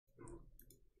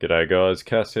G'day guys,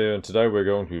 Cass here, and today we're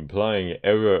going to be playing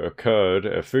Error Occurred,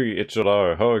 a free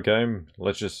itch.io horror game.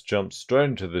 Let's just jump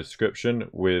straight into the description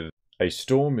with: a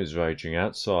storm is raging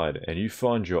outside and you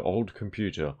find your old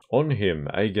computer. On him,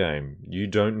 a game you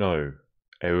don't know.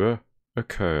 Error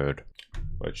Occurred.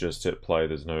 Let's just hit play.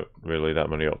 There's not really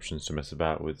that many options to mess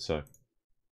about with, so...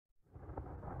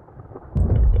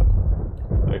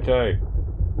 There we go. Okay.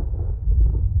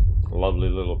 Lovely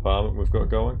little apartment we've got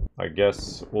going. I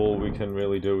guess all we can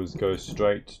really do is go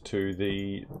straight to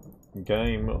the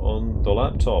game on the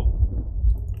laptop.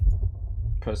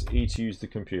 Press E to use the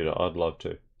computer. I'd love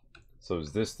to. So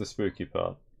is this the spooky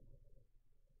part?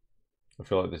 I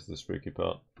feel like this is the spooky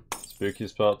part.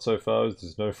 Spookiest part so far is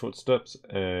there's no footsteps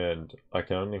and I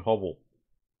can only hobble,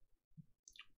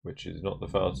 which is not the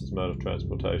fastest mode of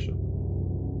transportation.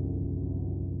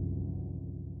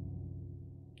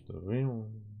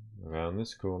 Around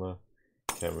this corner.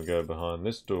 Can we go behind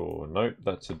this door? Nope,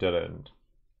 that's a dead end.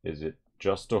 Is it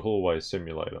just a hallway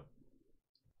simulator?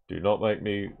 Do not make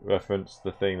me reference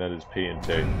the thing that is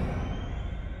P&T.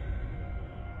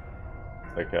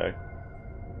 Okay.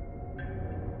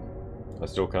 I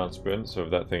still can't sprint, so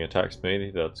if that thing attacks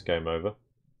me, that's game over.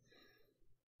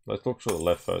 Let's look to the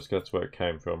left first, that's where it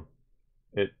came from.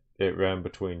 It ran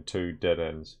between two dead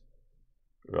ends.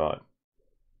 Right.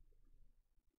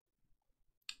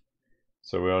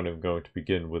 So we aren't even going to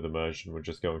begin with immersion, we're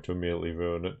just going to immediately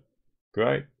ruin it.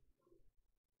 Great.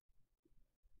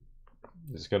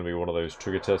 This is going to be one of those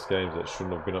trigger test games that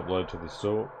shouldn't have been uploaded to the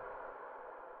store.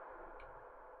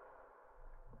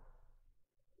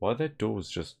 Why are there doors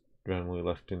just randomly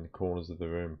left in the corners of the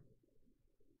room?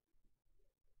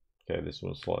 Okay, this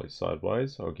one's slightly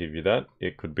sideways, I'll give you that.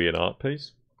 It could be an art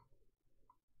piece.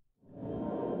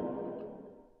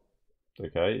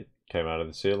 Okay, it came out of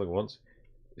the ceiling once.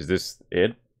 Is this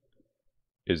it?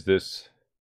 Is this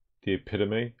the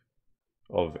epitome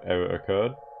of Error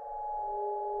Occurred?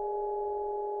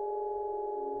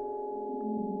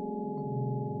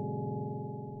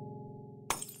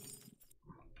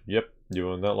 Yep, you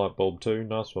want that light bulb too.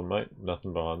 Nice one, mate.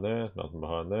 Nothing behind there, nothing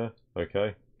behind there.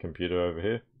 Okay, computer over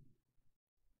here.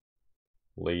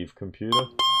 Leave computer.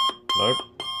 Nope.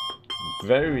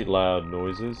 Very loud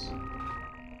noises.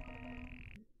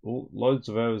 Ooh, loads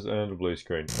of errors and a blue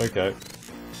screen. Okay.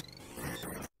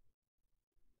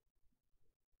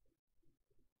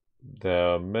 There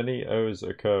are many errors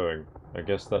occurring. I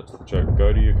guess that's the joke.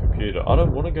 Go to your computer. I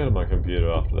don't want to go to my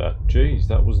computer after that. Jeez,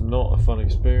 that was not a fun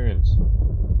experience.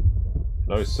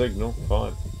 No signal.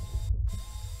 Fine.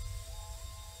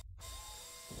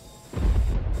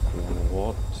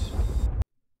 What?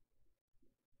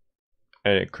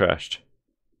 And it crashed.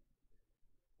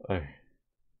 Oh.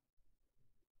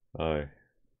 Oh.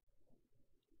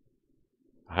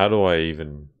 How do I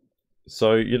even...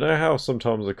 So, you know how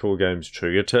sometimes I call games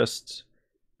trigger tests?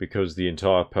 Because the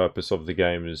entire purpose of the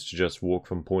game is to just walk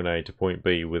from point A to point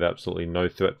B with absolutely no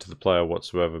threat to the player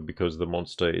whatsoever, because the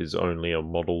monster is only a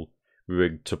model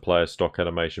rigged to play a stock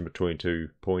animation between 2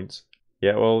 points.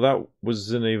 Yeah, well, that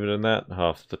wasn't even in that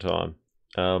half the time.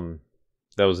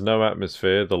 There was no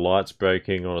atmosphere, the lights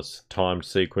breaking on a timed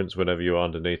sequence whenever you're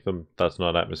underneath them. That's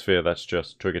not atmosphere, that's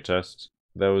just trigger tests.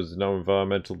 There was no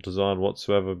environmental design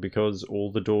whatsoever because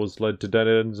all the doors led to dead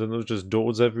ends and there was just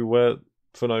doors everywhere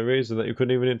for no reason that you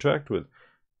couldn't even interact with.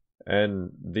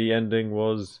 And the ending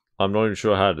was... I'm not even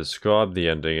sure how to describe the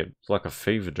ending. It's like a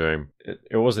fever dream.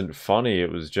 It wasn't funny,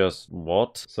 it was just...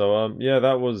 what? So, yeah,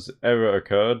 that was Error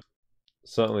Occurred.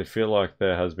 Certainly feel like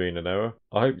there has been an error.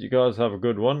 I hope you guys have a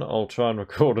good one. I'll try and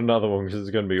record another one because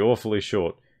it's going to be awfully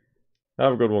short.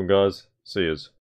 Have a good one, guys. See yous.